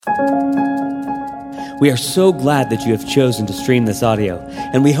We are so glad that you have chosen to stream this audio,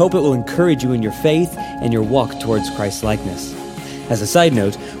 and we hope it will encourage you in your faith and your walk towards Christ-likeness. As a side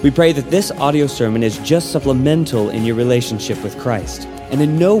note, we pray that this audio sermon is just supplemental in your relationship with Christ, and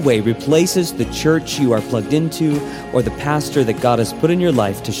in no way replaces the church you are plugged into or the pastor that God has put in your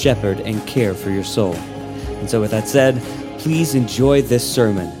life to shepherd and care for your soul. And so with that said, please enjoy this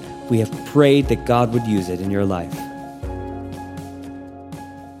sermon. We have prayed that God would use it in your life.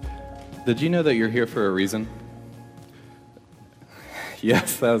 Did you know that you're here for a reason?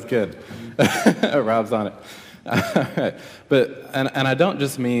 Yes, that was good. Rob's on it. All right. But I don't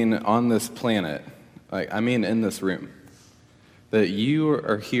just mean on this planet. I mean in this room. That you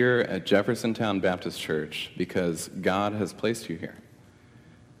are here at Jeffersontown Baptist Church because God has placed you here.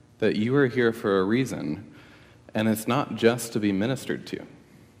 That you are here for a reason, and it's not just to be ministered to.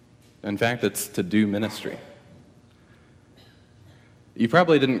 In fact, it's to do ministry. You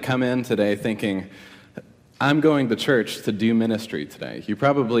probably didn't come in today thinking, I'm going to church to do ministry today. You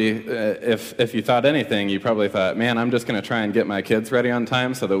probably, if you thought anything, you probably thought, man, I'm just going to try and get my kids ready on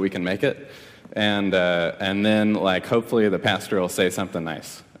time so that we can make it. And then, hopefully the pastor will say something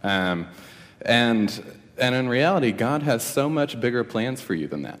nice. And in reality, God has so much bigger plans for you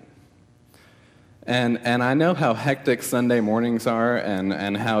than that. And I know how hectic Sunday mornings are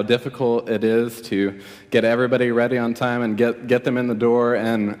and how difficult it is to get everybody ready on time and get them in the door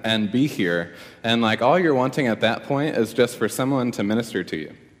and be here. And all you're wanting at that point is just for someone to minister to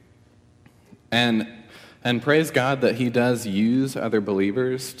you. And praise God that He does use other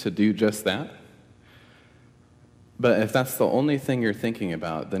believers to do just that. But if that's the only thing you're thinking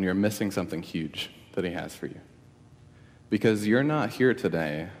about, then you're missing something huge that He has for you. Because you're not here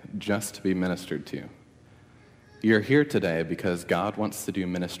today just to be ministered to. You're here today because God wants to do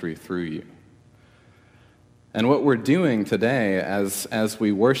ministry through you. And what we're doing today as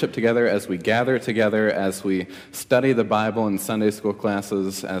we worship together, as we gather together, as we study the Bible in Sunday school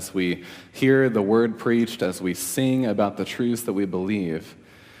classes, as we hear the word preached, as we sing about the truths that we believe,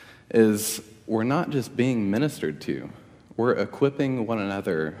 is we're not just being ministered to, we're equipping one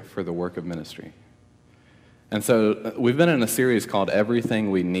another for the work of ministry. And so we've been in a series called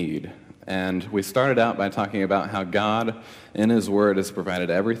Everything We Need. And we started out by talking about how God, in His Word, has provided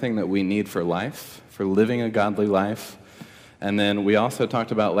everything that we need for life, for living a godly life. And then we also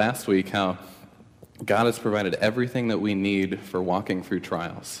talked about last week how God has provided everything that we need for walking through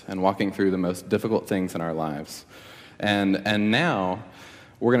trials and walking through the most difficult things in our lives. And now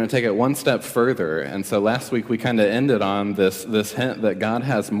we're going to take it one step further. And so last week we kind of ended on this hint that God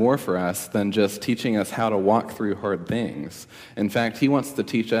has more for us than just teaching us how to walk through hard things. In fact, He wants to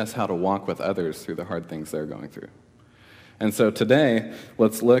teach us how to walk with others through the hard things they're going through. And so today,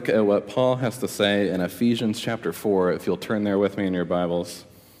 let's look at what Paul has to say in Ephesians chapter 4, if you'll turn there with me in your Bibles.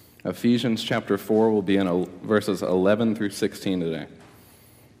 Ephesians chapter 4 will be in verses 11 through 16 today.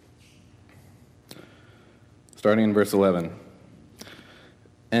 Starting in verse 11.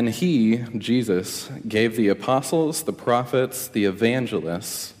 And He, Jesus, gave the apostles, the prophets, the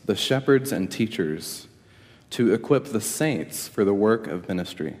evangelists, the shepherds and teachers to equip the saints for the work of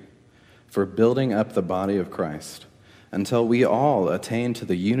ministry, for building up the body of Christ, until we all attain to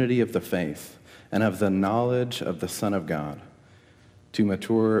the unity of the faith and of the knowledge of the Son of God, to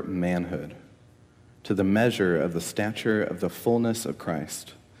mature manhood, to the measure of the stature of the fullness of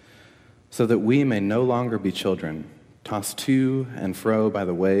Christ, so that we may no longer be children, tossed to and fro by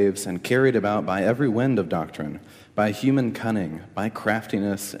the waves and carried about by every wind of doctrine, by human cunning, by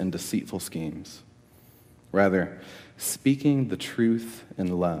craftiness and deceitful schemes. Rather, speaking the truth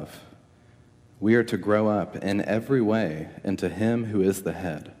in love, we are to grow up in every way into Him who is the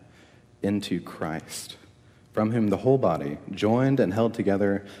head, into Christ, from whom the whole body, joined and held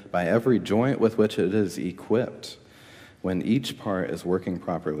together by every joint with which it is equipped, when each part is working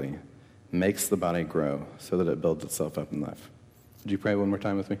properly, makes the body grow so that it builds itself up in life. Would you pray one more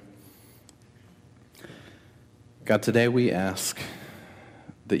time with me? God, today we ask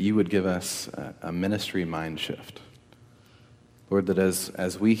that You would give us a ministry mind shift. Lord, that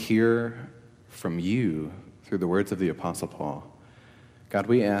as we hear from You through the words of the Apostle Paul, God,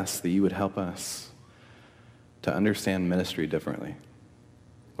 we ask that You would help us to understand ministry differently.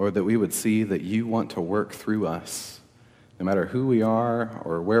 Lord, that we would see that You want to work through us, no matter who we are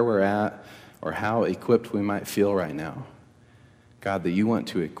or where we're at or how equipped we might feel right now. God, that You want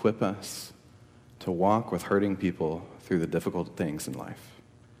to equip us to walk with hurting people through the difficult things in life.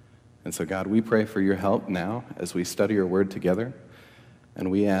 And so, God, we pray for Your help now as we study Your word together,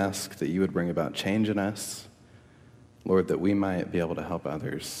 and we ask that You would bring about change in us, Lord, that we might be able to help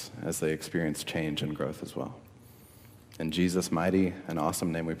others as they experience change and growth as well. In Jesus' mighty and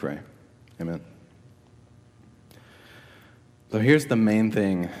awesome name we pray. Amen. So here's the main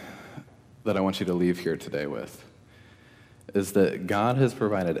thing that I want you to leave here today with, is that God has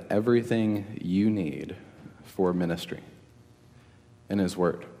provided everything you need for ministry in His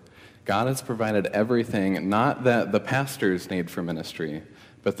Word. God has provided everything, not that the pastors need for ministry,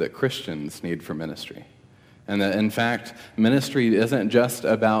 but that Christians need for ministry. And that, in fact, ministry isn't just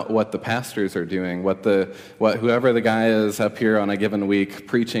about what the pastors are doing, what whoever the guy is up here on a given week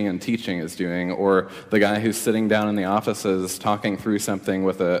preaching and teaching is doing, or the guy who's sitting down in the offices talking through something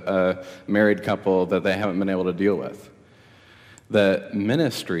with a married couple that they haven't been able to deal with. That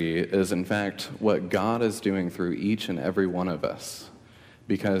ministry is, in fact, what God is doing through each and every one of us,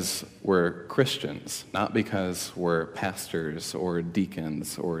 because we're Christians, not because we're pastors or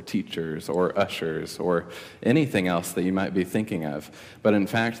deacons or teachers or ushers or anything else that you might be thinking of, but in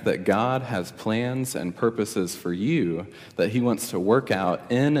fact that God has plans and purposes for you that He wants to work out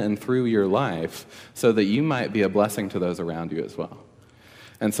in and through your life so that you might be a blessing to those around you as well.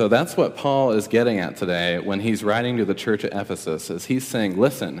 And so that's what Paul is getting at today when he's writing to the church at Ephesus, is he's saying,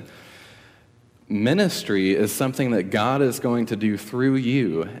 listen, ministry is something that God is going to do through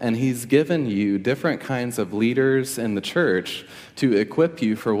you, and He's given you different kinds of leaders in the church to equip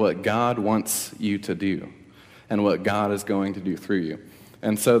you for what God wants you to do and what God is going to do through you.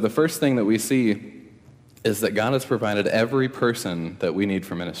 And so the first thing that we see is that God has provided every person that we need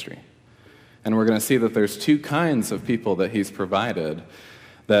for ministry. And we're going to see that there's two kinds of people that He's provided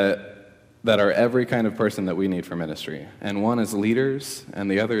that are every kind of person that we need for ministry. And one is leaders,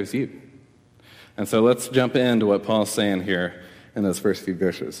 and the other is you. And so let's jump into what Paul's saying here in those first few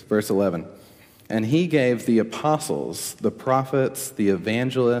verses. Verse 11. And He gave the apostles, the prophets, the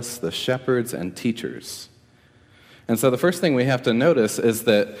evangelists, the shepherds, and teachers. And so the first thing we have to notice is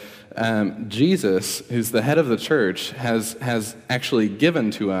that Jesus, who's the head of the church, has actually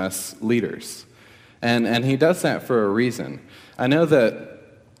given to us leaders. And He does that for a reason. I know that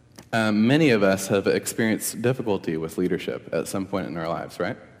many of us have experienced difficulty with leadership at some point in our lives,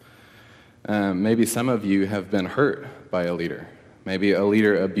 right? Maybe some of you have been hurt by a leader. Maybe a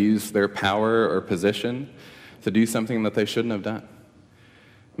leader abused their power or position to do something that they shouldn't have done.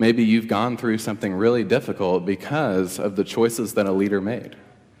 Maybe you've gone through something really difficult because of the choices that a leader made.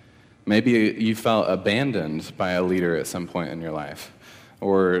 Maybe you felt abandoned by a leader at some point in your life,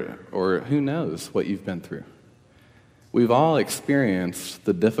 or who knows what you've been through. We've all experienced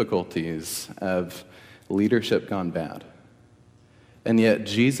the difficulties of leadership gone bad. And yet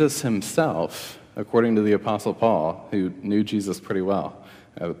Jesus Himself, according to the Apostle Paul, who knew Jesus pretty well,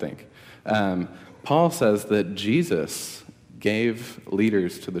 I would think, Paul says that Jesus gave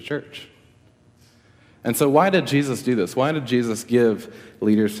leaders to the church. And so why did Jesus do this? Why did Jesus give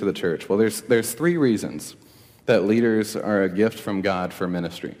leaders to the church? Well, there's three reasons that leaders are a gift from God for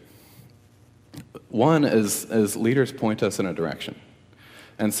ministry. One is leaders point us in a direction.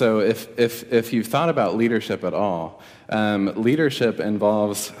 And so if you've thought about leadership at all, leadership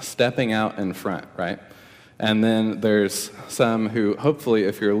involves stepping out in front, right? And then there's some who, hopefully,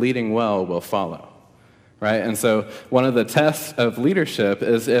 if you're leading well, will follow, right? And so one of the tests of leadership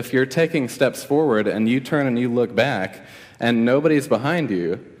is if you're taking steps forward and you turn and you look back and nobody's behind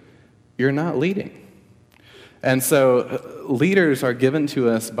you, you're not leading. And so leaders are given to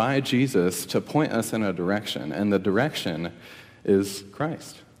us by Jesus to point us in a direction, and the direction is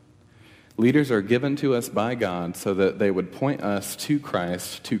Christ. Leaders are given to us by God so that they would point us to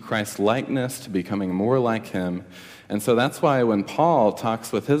Christ's likeness, to becoming more like Him. And so that's why when Paul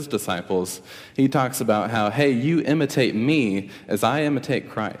talks with his disciples, he talks about how, hey, you imitate me as I imitate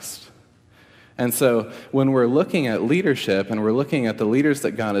Christ. And so when we're looking at leadership and we're looking at the leaders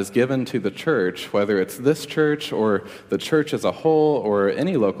that God has given to the church, whether it's this church or the church as a whole or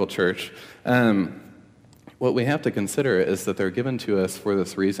any local church, what we have to consider is that they're given to us for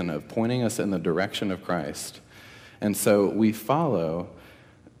this reason of pointing us in the direction of Christ. And so we follow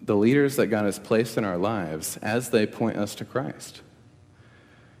the leaders that God has placed in our lives as they point us to Christ.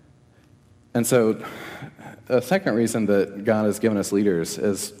 And so a second reason that God has given us leaders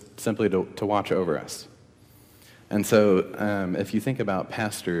is simply to watch over us. And so if you think about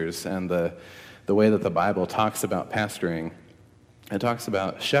pastors and the way that the Bible talks about pastoring, it talks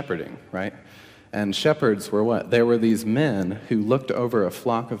about shepherding, right? And shepherds were what? They were these men who looked over a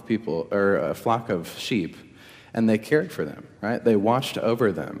flock of people, or a flock of sheep, and they cared for them, right? They watched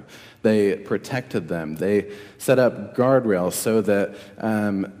over them. They protected them. They set up guardrails so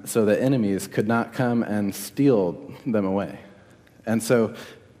that enemies could not come and steal them away. And so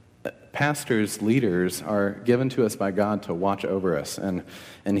pastors, leaders, are given to us by God to watch over us. And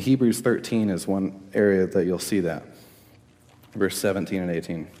Hebrews 13 is one area that you'll see that. verse 17 and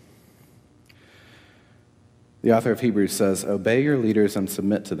 18. The author of Hebrews says, "Obey your leaders and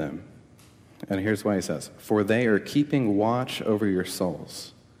submit to them." And here's why he says, "For they are keeping watch over your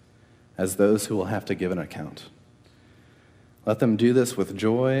souls, as those who will have to give an account. Let them do this with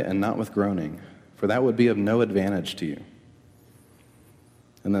joy and not with groaning, for that would be of no advantage to you."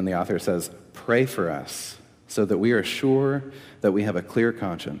 And then the author says, "Pray for us, so that we are sure that we have a clear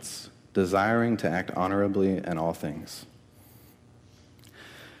conscience, desiring to act honorably in all things."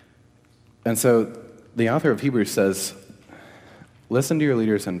 And so the author of Hebrews says, listen to your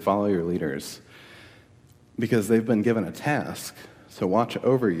leaders and follow your leaders, because they've been given a task to watch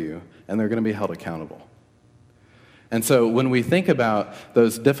over you, and they're going to be held accountable. And so when we think about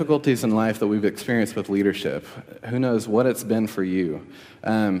those difficulties in life that we've experienced with leadership, who knows what it's been for you,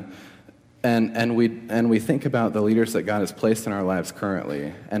 and we think about the leaders that God has placed in our lives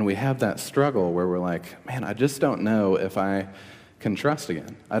currently, and we have that struggle where we're like, man, I just don't know if I can trust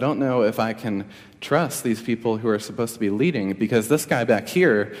again. I don't know if I can trust these people who are supposed to be leading, because this guy back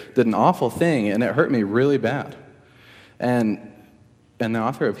here did an awful thing and it hurt me really bad. And the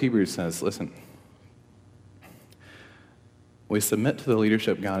author of Hebrews says, listen, we submit to the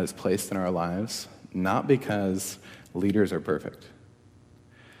leadership God has placed in our lives, not because leaders are perfect,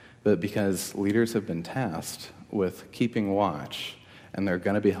 but because leaders have been tasked with keeping watch, and they're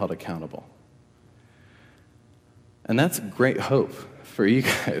going to be held accountable. And that's great hope for you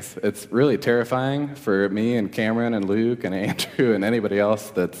guys. It's really terrifying for me and Cameron and Luke and Andrew and anybody else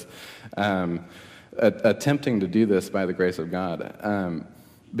that's attempting to do this by the grace of God,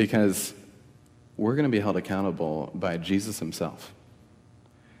 because we're going to be held accountable by Jesus himself.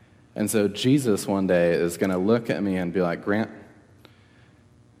 And so Jesus one day is going to look at me and be like, Grant,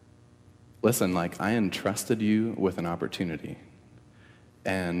 listen, like, I entrusted you with an opportunity,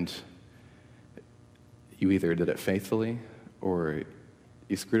 and you either did it faithfully or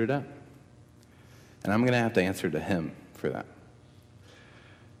you screwed it up. And I'm going to have to answer to him for that.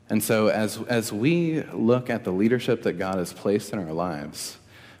 And so as we look at the leadership that God has placed in our lives,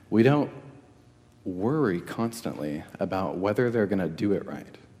 we don't worry constantly about whether they're going to do it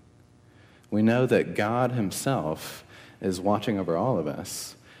right. We know that God himself is watching over all of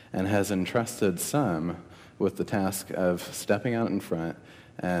us and has entrusted some with the task of stepping out in front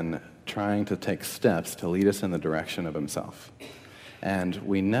and trying to take steps to lead us in the direction of himself. And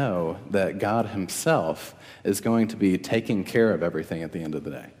we know that God himself is going to be taking care of everything at the end of the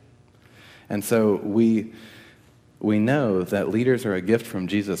day. And so we know that leaders are a gift from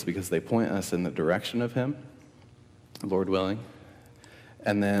Jesus because they point us in the direction of him, Lord willing,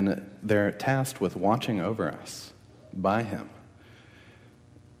 and then they're tasked with watching over us by him.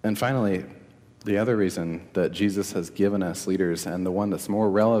 And finally, the other reason that Jesus has given us leaders, and the one that's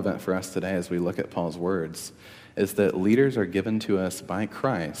more relevant for us today as we look at Paul's words, is that leaders are given to us by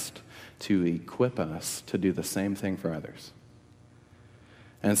Christ to equip us to do the same thing for others.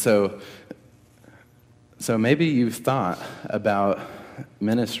 And so maybe you've thought about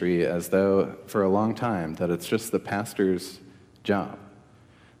ministry as though for a long time that it's just the pastor's job,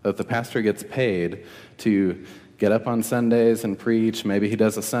 that the pastor gets paid to get up on Sundays and preach. Maybe he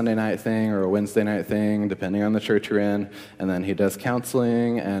does a Sunday night thing or a Wednesday night thing, depending on the church you're in, and then he does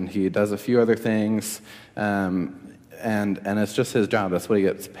counseling and he does a few other things, and it's just his job. That's what he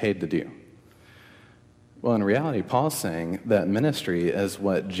gets paid to do. Well, in reality, Paul's saying that ministry is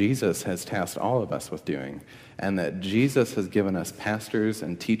what Jesus has tasked all of us with doing, and that Jesus has given us pastors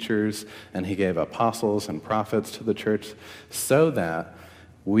and teachers, and he gave apostles and prophets to the church so that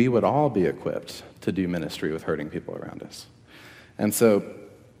we would all be equipped to do ministry with hurting people around us. And so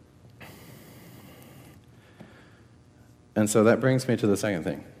that brings me to the second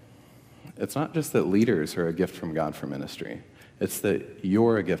thing. It's not just that leaders are a gift from God for ministry. It's that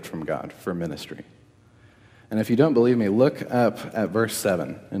you're a gift from God for ministry. And if you don't believe me, look up at verse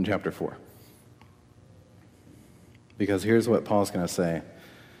 7 in chapter 4. Because here's what Paul's going to say.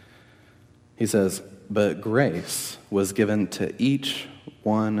 He says, "But grace was given to each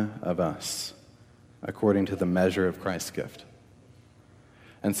one of us according to the measure of Christ's gift."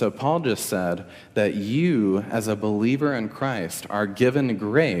 And so Paul just said that you, as a believer in Christ, are given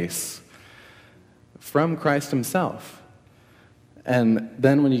grace from Christ himself. And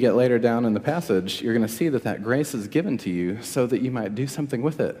then when you get later down in the passage, you're going to see that grace is given to you so that you might do something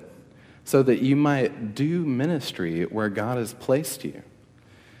with it, so that you might do ministry where God has placed you.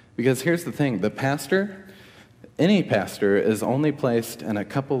 Because here's the thing, the pastor, any pastor is only placed in a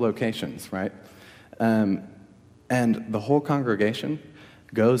couple locations, right? And the whole congregation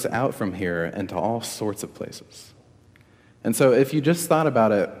goes out from here into all sorts of places. And so if you just thought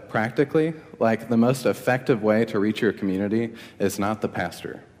about it practically, like the most effective way to reach your community is not the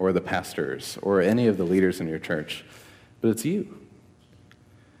pastor or the pastors or any of the leaders in your church, but it's you.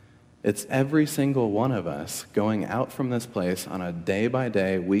 It's every single one of us going out from this place on a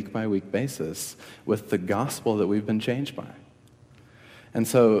day-by-day, week-by-week basis with the gospel that we've been changed by. And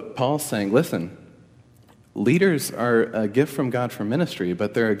so Paul's saying, listen, leaders are a gift from God for ministry,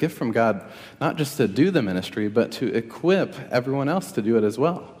 but they're a gift from God not just to do the ministry, but to equip everyone else to do it as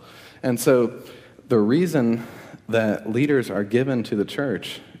well. And so the reason that leaders are given to the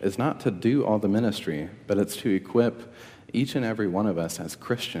church is not to do all the ministry, but it's to equip each and every one of us as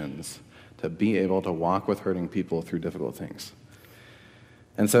Christians to be able to walk with hurting people through difficult things.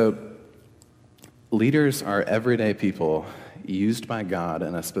 And so leaders are everyday people used by God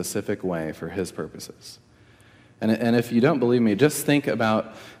in a specific way for his purposes. And if you don't believe me, just think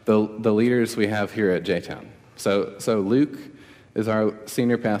about the leaders we have here at J-Town. So Luke is our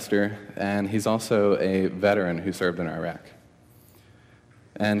senior pastor, and he's also a veteran who served in Iraq.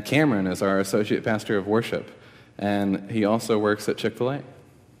 And Cameron is our associate pastor of worship, and he also works at Chick-fil-A.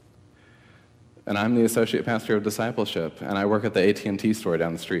 And I'm the associate pastor of discipleship, and I work at the AT&T store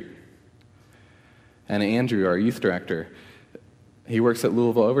down the street. And Andrew, our youth director, he works at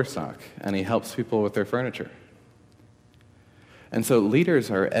Louisville Overstock, and he helps people with their furniture. And so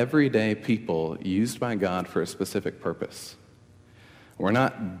leaders are everyday people used by God for a specific purpose. We're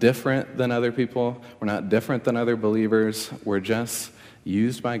not different than other people. We're not different than other believers. We're just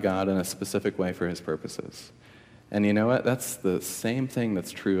used by God in a specific way for his purposes. And you know what? That's the same thing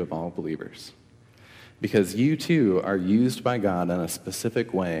that's true of all believers. Because you too are used by God in a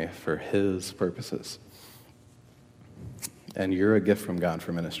specific way for his purposes. And you're a gift from God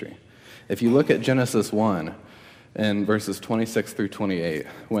for ministry. If you look at Genesis 1 in verses 26 through 28,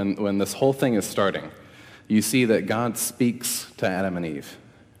 when this whole thing is starting, you see that God speaks to Adam and Eve.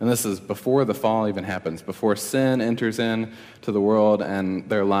 And this is before the fall even happens, before sin enters into the world and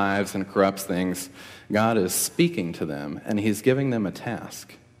their lives and corrupts things. God is speaking to them, and he's giving them a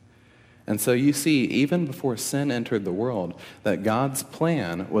task. And so you see, even before sin entered the world, that God's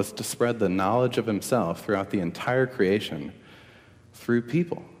plan was to spread the knowledge of himself throughout the entire creation through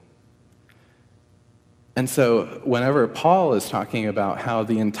people. And so whenever Paul is talking about how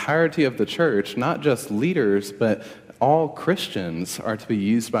the entirety of the church, not just leaders, but all Christians are to be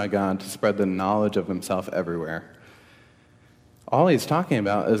used by God to spread the knowledge of himself everywhere, all he's talking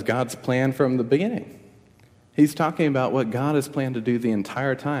about is God's plan from the beginning. He's talking about what God has planned to do the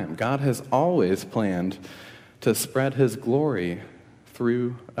entire time. God has always planned to spread his glory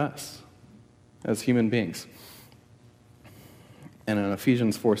through us as human beings. And in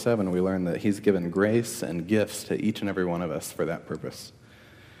Ephesians 4:7, we learn that he's given grace and gifts to each and every one of us for that purpose.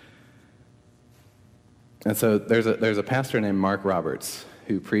 And so there's a pastor named Mark Roberts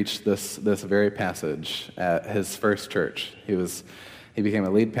who preached this very passage at his first church. He became a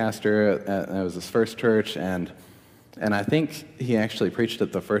lead pastor, it was his first church, and I think he actually preached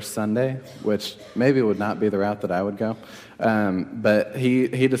it the first Sunday, which maybe would not be the route that I would go. But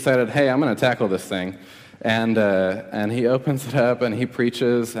he decided, hey, I'm going to tackle this thing. And he opens it up and he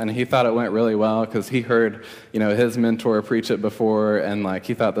preaches, and he thought it went really well because he heard, his mentor preach it before, and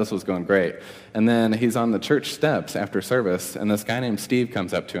he thought this was going great. And then he's on the church steps after service, and this guy named Steve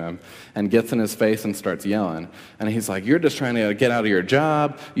comes up to him and gets in his face and starts yelling. And he's like, "You're just trying to get out of your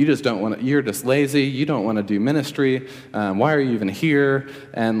job. You just don't want to. You're just lazy. You don't want to do ministry. Why are you even here?"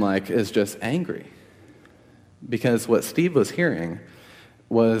 And is just angry because what Steve was hearing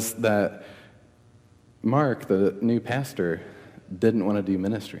was that Mark, the new pastor, didn't want to do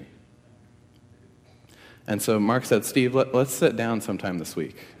ministry. And so Mark said, "Steve, let's sit down sometime this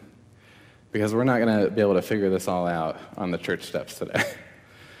week because we're not going to be able to figure this all out on the church steps today."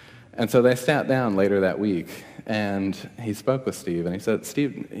 And so they sat down later that week, and he spoke with Steve, and he said,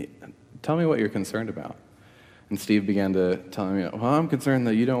 "Steve, tell me what you're concerned about." And Steve began to tell him, "Well, I'm concerned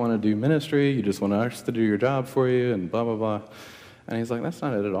that you don't want to do ministry. You just want us to do your job for you, and blah, blah, blah." And he's like, "That's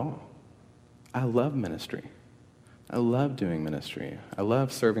not it at all. I love ministry. I love doing ministry. I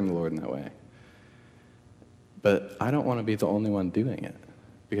love serving the Lord in that way. But I don't want to be the only one doing it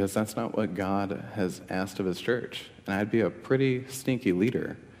because that's not what God has asked of his church. And I'd be a pretty stinky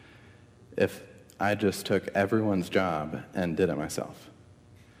leader if I just took everyone's job and did it myself."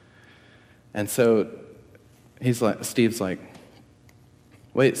 And so Steve's like,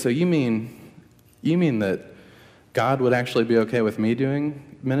 "Wait, so you mean that God would actually be okay with me doing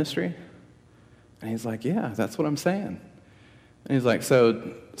ministry?" And he's like, "Yeah, that's what I'm saying." And he's like,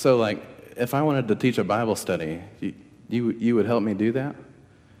 so if I wanted to teach a Bible study, you would help me do that?"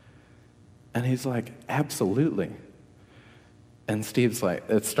 And he's like, "Absolutely." And Steve's like,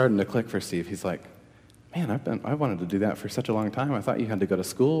 it's starting to click for Steve. He's like, man, I wanted to do that for such a long time. I thought you had to go to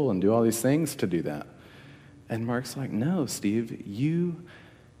school and do all these things to do that. And Mark's like, no, Steve, you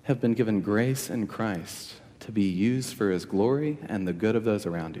have been given grace in Christ to be used for his glory and the good of those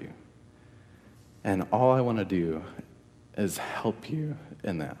around you. And all I want to do is help you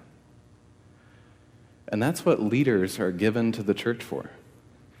in that. And that's what leaders are given to the church for,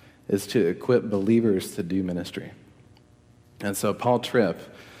 is to equip believers to do ministry. And so Paul Tripp,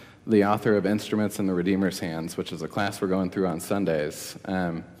 the author of Instruments in the Redeemer's Hands, which is a class we're going through on Sundays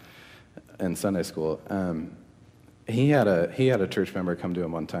in Sunday school, he had a church member come to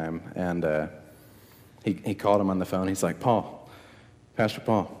him one time, and he called him on the phone. He's like, Pastor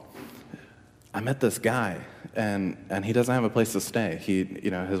Paul, I met this guy, and he doesn't have a place to stay.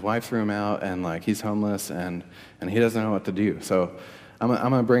 His wife threw him out, and like he's homeless, and he doesn't know what to do. So I'm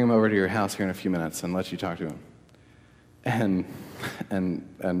gonna bring him over to your house here in a few minutes and let you talk to him.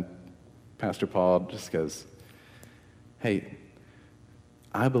 And Pastor Paul just goes, hey,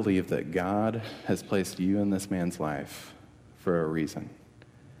 I believe that God has placed you in this man's life for a reason.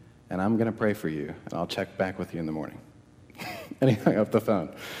 And I'm going to pray for you, and I'll check back with you in the morning. And he hung up the phone.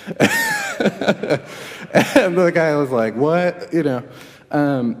 And the guy was like, what?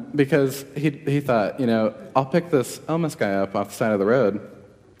 Because he thought, I'll pick this homeless guy up off the side of the road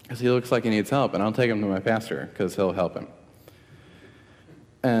because he looks like he needs help, and I'll take him to my pastor because he'll help him.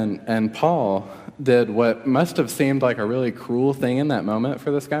 And Paul did what must have seemed like a really cruel thing in that moment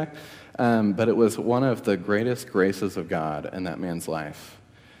for this guy, but it was one of the greatest graces of God in that man's life,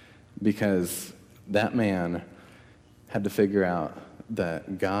 because that man had to figure out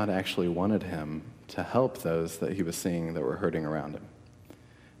that God actually wanted him to help those that he was seeing that were hurting around him.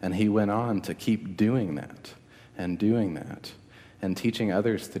 And he went on to keep doing that and teaching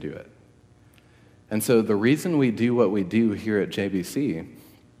others to do it. And so the reason we do what we do here at JBC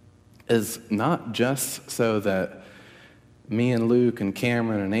is not just so that me and Luke and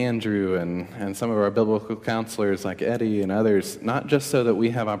Cameron and Andrew and some of our biblical counselors like Eddie and others, not just so that we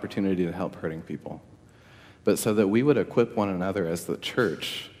have opportunity to help hurting people, but so that we would equip one another as the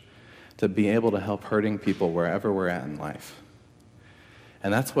church to be able to help hurting people wherever we're at in life.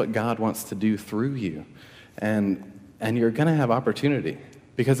 And that's what God wants to do through you. And you're going to have opportunity,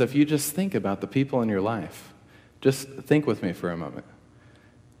 because if you just think about the people in your life, just think with me for a moment.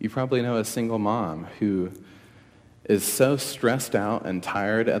 You probably know a single mom who is so stressed out and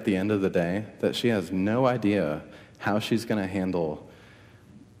tired at the end of the day that she has no idea how she's going to handle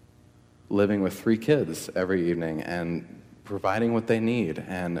living with 3 kids every evening and providing what they need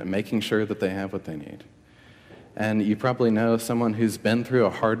and making sure that they have what they need. And you probably know someone who's been through a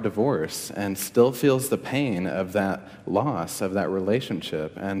hard divorce and still feels the pain of that loss, of that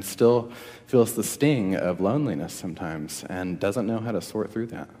relationship, and still feels the sting of loneliness sometimes and doesn't know how to sort through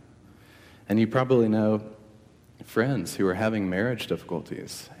that. And you probably know friends who are having marriage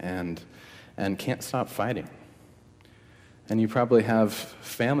difficulties and can't stop fighting. And you probably have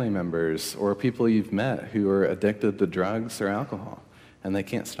family members or people you've met who are addicted to drugs or alcohol, and they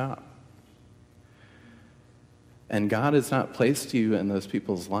can't stop. And God has not placed you in those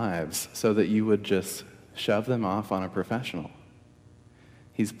people's lives so that you would just shove them off on a professional.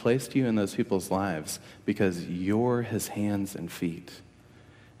 He's placed you in those people's lives because you're his hands and feet.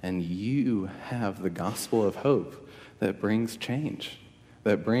 And you have the gospel of hope that brings change,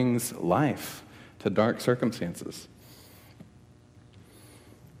 that brings life to dark circumstances.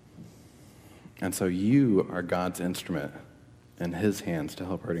 And so you are God's instrument in his hands to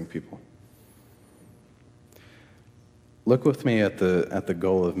help hurting people. Look with me at the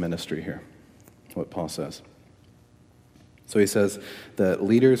goal of ministry here, what Paul says. So he says that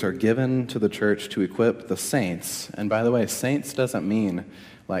leaders are given to the church to equip the saints. And by the way, saints doesn't mean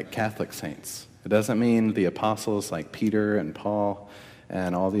like Catholic saints. It doesn't mean the apostles like Peter and Paul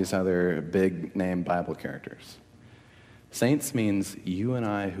and all these other big name Bible characters. Saints means you and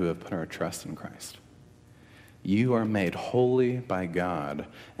I who have put our trust in Christ. You are made holy by God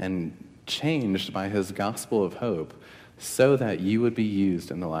and changed by his gospel of hope so that you would be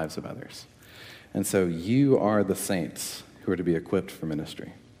used in the lives of others. And so you are the saints who are to be equipped for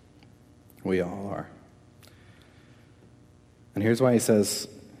ministry. We all are. And here's why he says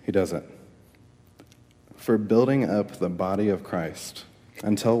he does it. For building up the body of Christ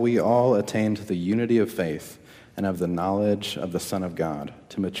until we all attain to the unity of faith and of the knowledge of the Son of God,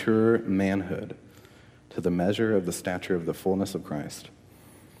 to mature manhood, to the measure of the stature of the fullness of Christ,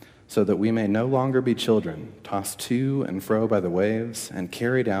 so that we may no longer be children, tossed to and fro by the waves, and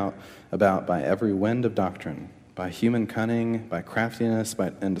carried about by every wind of doctrine, by human cunning, by craftiness,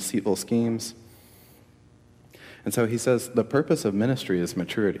 and deceitful schemes. And so he says the purpose of ministry is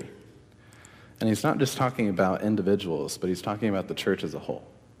maturity. And he's not just talking about individuals, but he's talking about the church as a whole.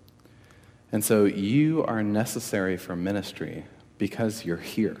 And so you are necessary for ministry because you're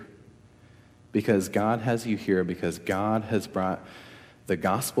here. Because God has you here, because God has brought the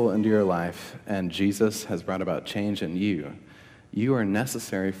gospel into your life, and Jesus has brought about change in you. You are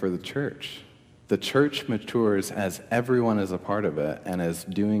necessary for the church. The church matures as everyone is a part of it and is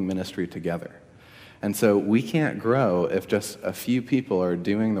doing ministry together. And so we can't grow if just a few people are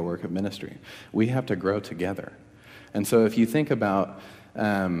doing the work of ministry. We have to grow together. And so if you think about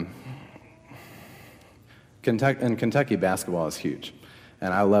Kentucky basketball is huge.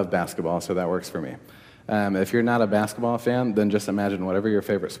 And I love basketball, so that works for me. If you're not a basketball fan, then just imagine whatever your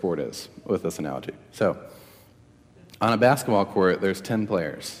favorite sport is with this analogy. So on a basketball court, there's 10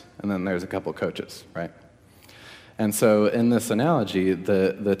 players, and then there's a couple coaches, right? And so in this analogy,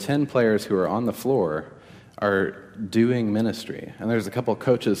 the 10 players who are on the floor are doing ministry. And there's a couple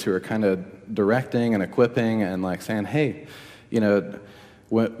coaches who are kind of directing and equipping and like saying, hey,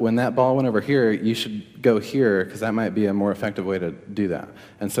 when that ball went over here, you should go here because that might be a more effective way to do that.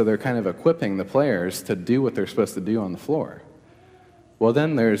 And so they're kind of equipping the players to do what they're supposed to do on the floor. Well,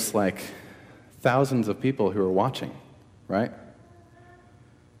 then there's like thousands of people who are watching, right?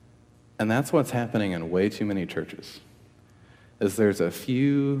 And that's what's happening in way too many churches, is there's a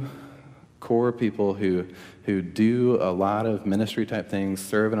few core people who do a lot of ministry type things,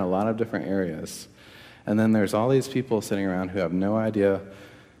 serve in a lot of different areas. And then there's all these people sitting around who have no idea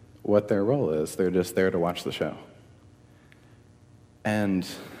what their role is. They're just there to watch the show. And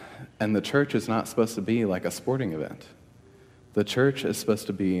the church is not supposed to be like a sporting event. The church is supposed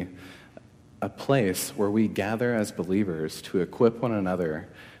to be a place where we gather as believers to equip one another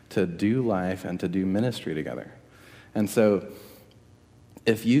to do life and to do ministry together. And so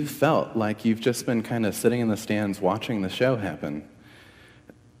if you've felt like you've just been kind of sitting in the stands watching the show happen,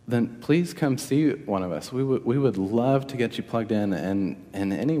 then please come see one of us. We would love to get you plugged in and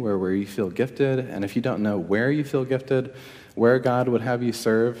anywhere where you feel gifted. And if you don't know where you feel gifted, where God would have you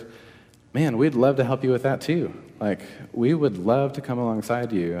serve, man, we'd love to help you with that too. Like, we would love to come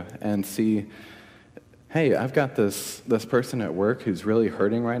alongside you and see, hey, I've got this person at work who's really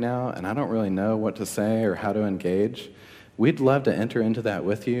hurting right now, and I don't really know what to say or how to engage. We'd love to enter into that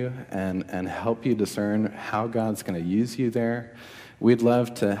with you and help you discern how God's going to use you there. We'd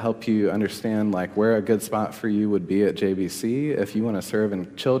love to help you understand like where a good spot for you would be at JBC if you want to serve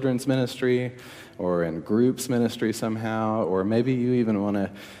in children's ministry or in groups ministry somehow, or maybe you even want to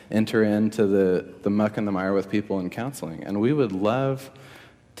enter into the muck and the mire with people in counseling. And we would love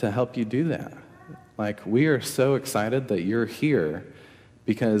to help you do that. Like, we are so excited that you're here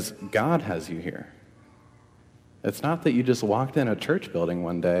because God has you here. It's not that you just walked in a church building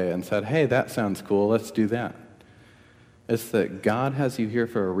one day and said, hey, that sounds cool, let's do that. It's that God has you here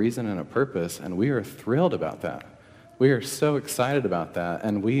for a reason and a purpose, and we are thrilled about that. We are so excited about that,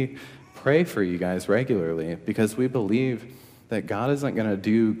 and we pray for you guys regularly because we believe that God isn't going to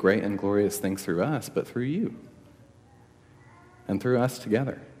do great and glorious things through us, but through you and through us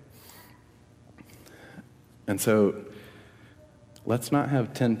together. And so let's not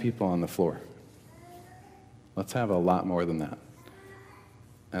have 10 people on the floor. Let's have a lot more than that.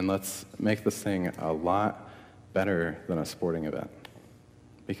 And let's make this thing a lot better than a sporting event,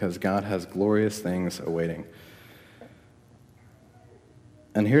 because God has glorious things awaiting.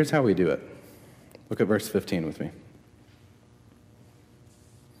 And here's how we do it. Look at verse 15 with me.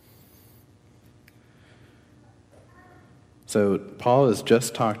 So Paul has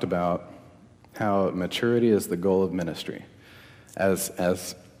just talked about how maturity is the goal of ministry. As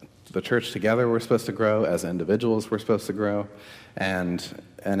the church together we're supposed to grow, as individuals we're supposed to grow, and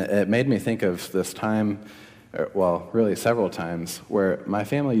it made me think of this time, well, really several times, where my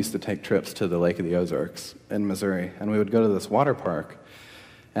family used to take trips to the Lake of the Ozarks in Missouri, and we would go to this water park.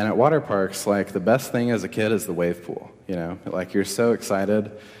 And at water parks, like, the best thing as a kid is the wave pool, you know? Like, you're so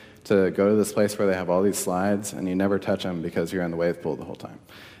excited to go to this place where they have all these slides, and you never touch them because you're in the wave pool the whole time.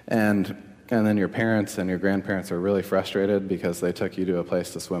 And then your parents and your grandparents are really frustrated because they took you to a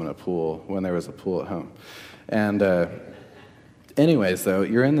place to swim in a pool when there was a pool at home. And anyways, though,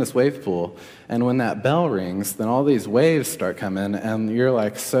 you're in this wave pool, and when that bell rings, then all these waves start coming, and you're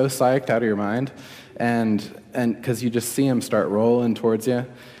like so psyched out of your mind, and because you just see them start rolling towards you,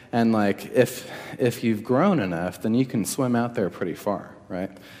 and like if you've grown enough, then you can swim out there pretty far,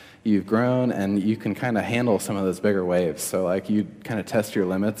 right? You've grown, and you can kind of handle some of those bigger waves, so like you kind of test your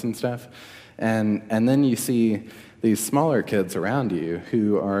limits and stuff, and then you see these smaller kids around you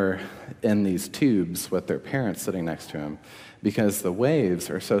who are in these tubes with their parents sitting next to them because the waves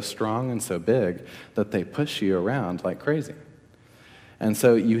are so strong and so big that they push you around like crazy. And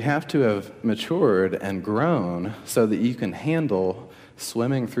so you have to have matured and grown so that you can handle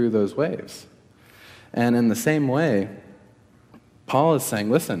swimming through those waves. And in the same way, Paul is saying,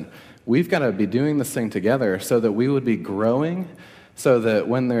 listen, we've got to be doing this thing together so that we would be growing, so that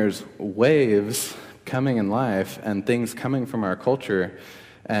when there's waves coming in life and things coming from our culture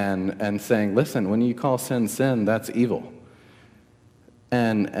and saying, listen, when you call sin, sin, that's evil.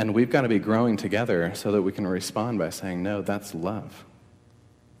 And we've got to be growing together so that we can respond by saying, no, that's love.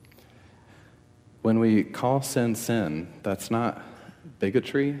 When we call sin, sin, that's not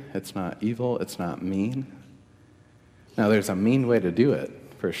bigotry, it's not evil, it's not mean. Now, there's a mean way to do it,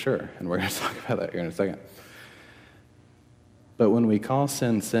 for sure, and we're going to talk about that here in a second. But when we call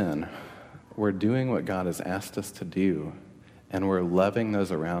sin, sin, we're doing what God has asked us to do, and we're loving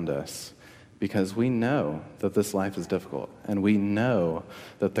those around us because we know that this life is difficult, and we know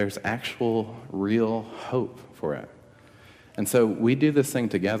that there's actual, real hope for it. And so we do this thing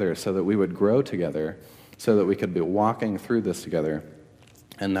together so that we would grow together, so that we could be walking through this together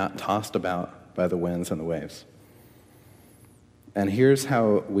and not tossed about by the winds and the waves. And here's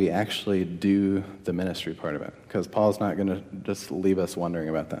how we actually do the ministry part of it, because Paul's not going to just leave us wondering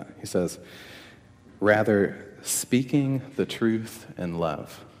about that. He says, rather, speaking the truth in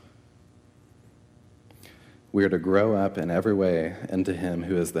love, we are to grow up in every way into him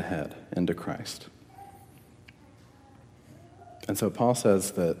who is the head, into Christ. And so Paul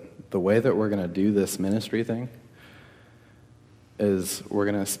says that the way that we're going to do this ministry thing is we're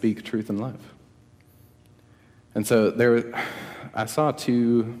going to speak truth in love. And so I saw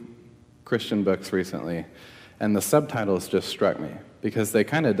 2 Christian books recently, and the subtitles just struck me because they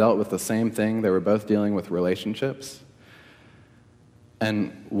kind of dealt with the same thing. They were both dealing with relationships.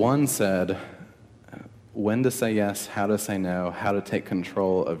 And one said, when to say yes, how to say no, how to take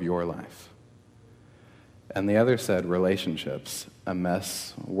control of your life. And the other said, relationships, a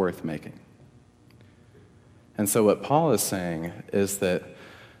mess worth making. And so what Paul is saying is that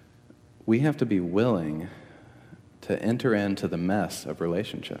we have to be willing to enter into the mess of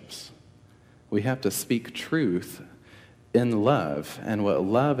relationships. We have to speak truth in love, and what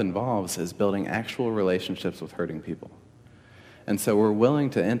love involves is building actual relationships with hurting people. And so we're willing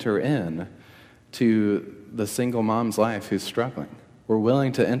to enter in to the single mom's life who's struggling. We're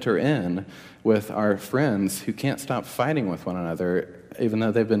willing to enter in with our friends who can't stop fighting with one another, even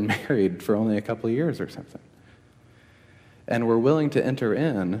though they've been married for only a couple of years or something. And we're willing to enter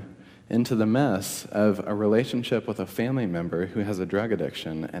into the mess of a relationship with a family member who has a drug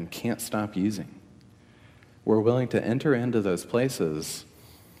addiction and can't stop using. We're willing to enter into those places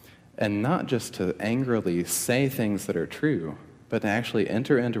and not just to angrily say things that are true, but to actually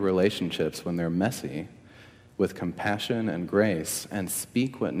enter into relationships when they're messy with compassion and grace and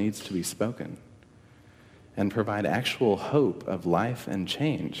speak what needs to be spoken and provide actual hope of life and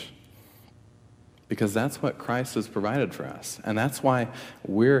change. Because that's what Christ has provided for us. And that's why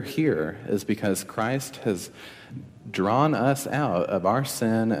we're here, is because Christ has drawn us out of our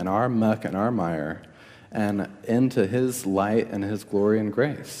sin and our muck and our mire and into his light and his glory and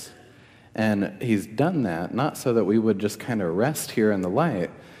grace. And he's done that not so that we would just kind of rest here in the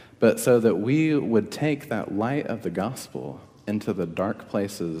light, but so that we would take that light of the gospel into the dark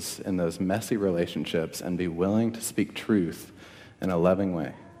places in those messy relationships and be willing to speak truth in a loving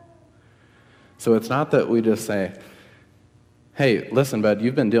way. So it's not that we just say, hey, listen, bud,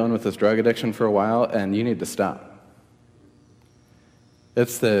 you've been dealing with this drug addiction for a while and you need to stop.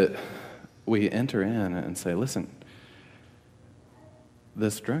 It's that we enter in and say, listen,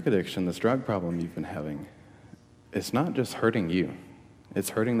 this drug addiction, this drug problem you've been having, it's not just hurting you. It's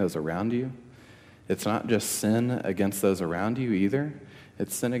hurting those around you. It's not just sin against those around you either.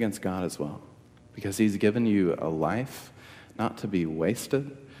 It's sin against God as well. Because he's given you a life not to be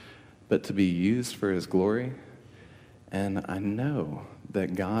wasted, but to be used for his glory. And I know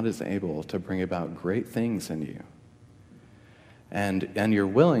that God is able to bring about great things in you. And you're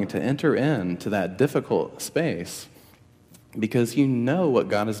willing to enter into that difficult space because you know what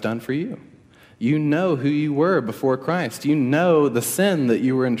God has done for you. You know who you were before Christ. You know the sin that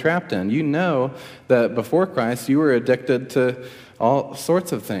you were entrapped in. You know that before Christ you were addicted to all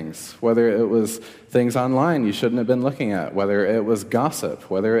sorts of things, whether it was things online you shouldn't have been looking at, whether it was gossip,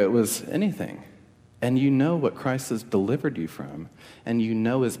 whether it was anything. And you know what Christ has delivered you from, and you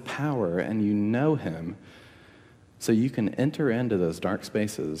know his power, and you know him, so you can enter into those dark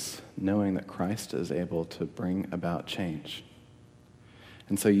spaces knowing that Christ is able to bring about change.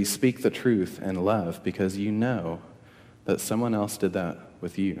 And so you speak the truth in love because you know that someone else did that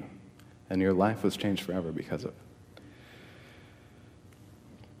with you. and your life was changed forever because of it.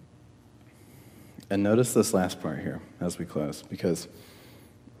 And notice this last part here as we close, because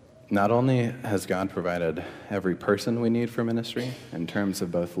not only has God provided every person we need for ministry in terms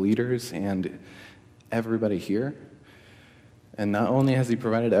of both leaders and everybody here, and not only has he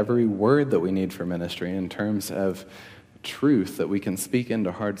provided every word that we need for ministry in terms of truth that we can speak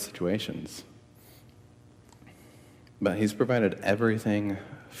into hard situations, but he's provided everything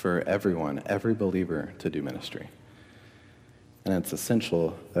for everyone, every believer, to do ministry. And it's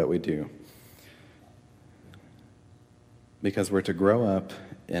essential that we do. Because we're to grow up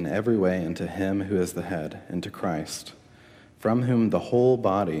in every way into him who is the head, into Christ, from whom the whole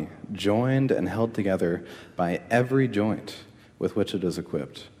body, joined and held together by every joint with which it is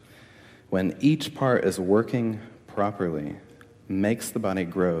equipped, when each part is working properly, makes the body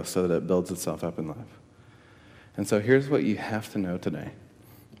grow so that it builds itself up in love. And so here's what you have to know today,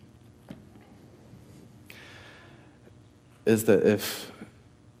 is that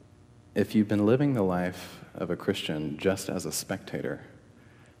if you've been living the life of a Christian just as a spectator,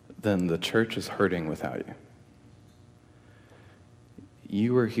 then the church is hurting without you.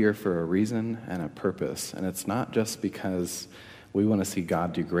 You are here for a reason and a purpose, and it's not just because we want to see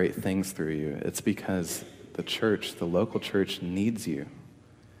God do great things through you. It's because the church, the local church, needs you.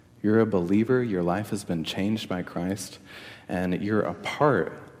 You're a believer, your life has been changed by Christ, and you're a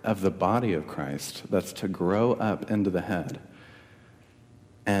part of the body of Christ that's to grow up into the head.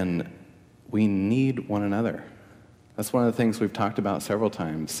 And we need one another. That's one of the things we've talked about several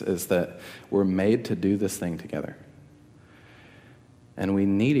times, is that we're made to do this thing together. And we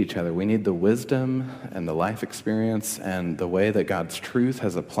need each other. We need the wisdom and the life experience and the way that God's truth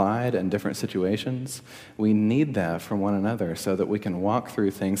has applied in different situations. We need that from one another so that we can walk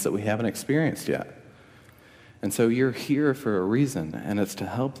through things that we haven't experienced yet. And so you're here for a reason, and it's to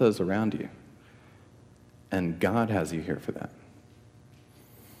help those around you. And God has you here for that.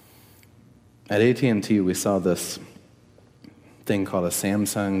 At AT&T, we saw this thing called a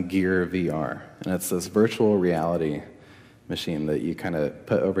Samsung Gear VR, and it's this virtual reality machine that you kind of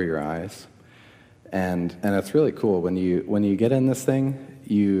put over your eyes, and it's really cool. When you get in this thing,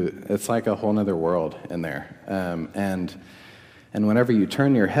 it's like a whole other world in there, and whenever you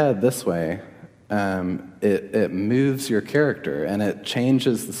turn your head this way, it moves your character and it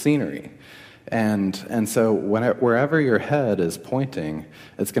changes the scenery. And so wherever your head is pointing,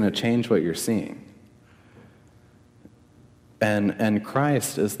 it's going to change what you're seeing. And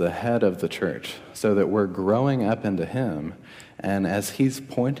Christ is the head of the church, so that we're growing up into him. And as he's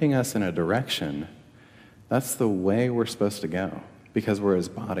pointing us in a direction, that's the way we're supposed to go, because we're his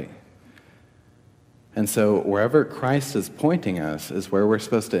body. And so wherever Christ is pointing us is where we're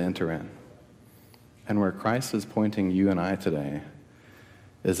supposed to enter in. And where Christ is pointing you and I today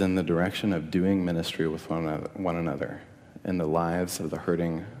is in the direction of doing ministry with one another in the lives of the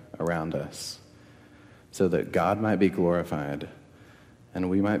hurting around us, so that God might be glorified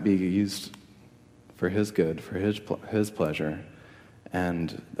and we might be used for his good, for his pleasure,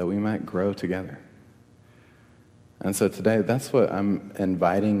 and that we might grow together. And so today, that's what I'm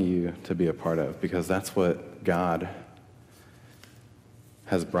inviting you to be a part of, because that's what God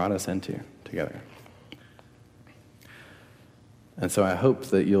has brought us into together. And so I hope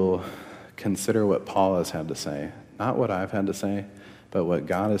that you'll consider what Paul has had to say, not what I've had to say, but what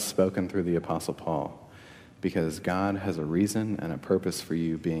God has spoken through the Apostle Paul, because God has a reason and a purpose for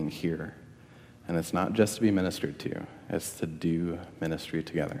you being here. And it's not just to be ministered to, it's to do ministry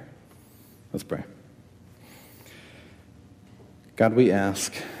together. Let's pray. God, we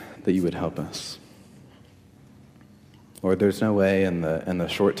ask that you would help us. Lord, there's no way in the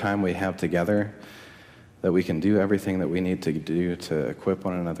short time we have together that we can do everything that we need to do to equip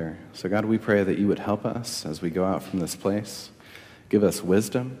one another. So God, we pray that you would help us as we go out from this place. Give us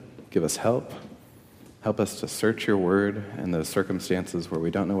wisdom, give us help. Help us to search your word in those circumstances where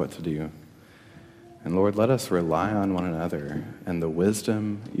we don't know what to do. And Lord, let us rely on one another and the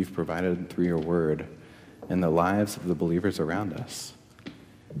wisdom you've provided through your word in the lives of the believers around us.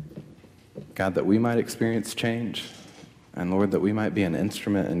 God, that we might experience change, and Lord, that we might be an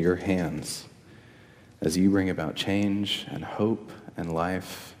instrument in your hands as you bring about change and hope and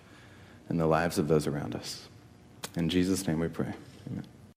life in the lives of those around us. In Jesus' name we pray.